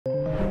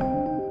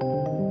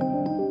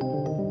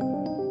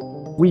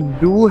We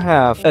do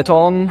have a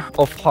ton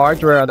of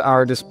hardware at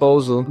our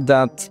disposal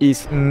that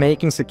is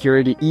making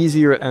security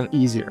easier and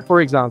easier.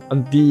 For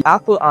example, the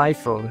Apple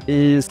iPhone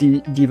is the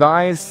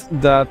device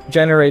that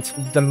generates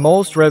the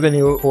most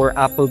revenue for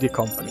Apple, the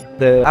company.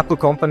 The Apple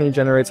company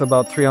generates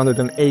about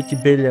 380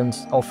 billion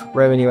of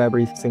revenue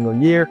every single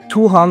year.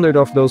 200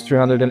 of those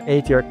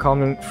 380 are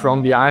coming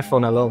from the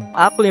iPhone alone.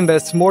 Apple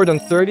invests more than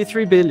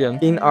 33 billion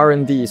in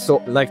R&D.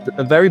 So like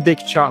a very big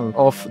chunk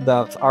of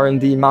that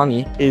R&D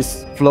money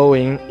is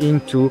flowing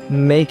into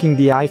making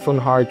the iPhone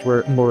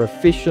hardware more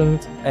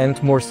efficient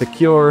and more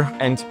secure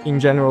and in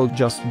general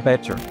just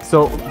better.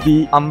 So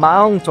the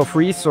amount of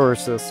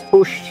resources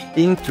pushed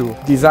into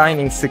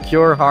designing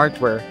secure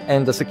hardware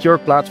and a secure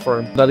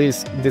platform that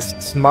is this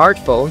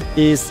smartphone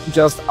is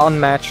just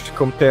unmatched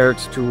compared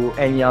to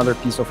any other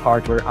piece of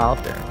hardware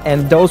out there.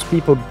 And those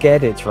people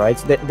get it, right?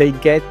 They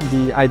get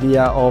the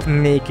idea of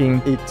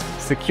making it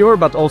secure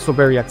but also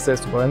very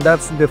accessible, and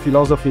that's the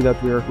philosophy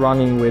that we're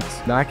running with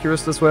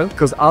Acurast as well,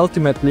 because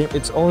ultimately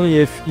it's only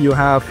if you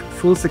have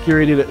full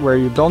security where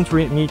you don't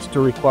need to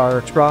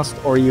require trust,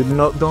 or you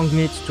don't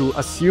need to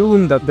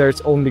assume that there's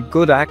only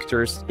good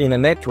actors in a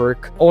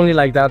network. Only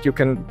like that you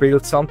can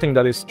build something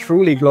that is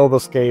truly global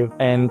scale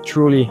and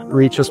truly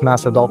reaches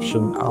mass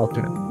adoption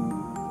ultimately.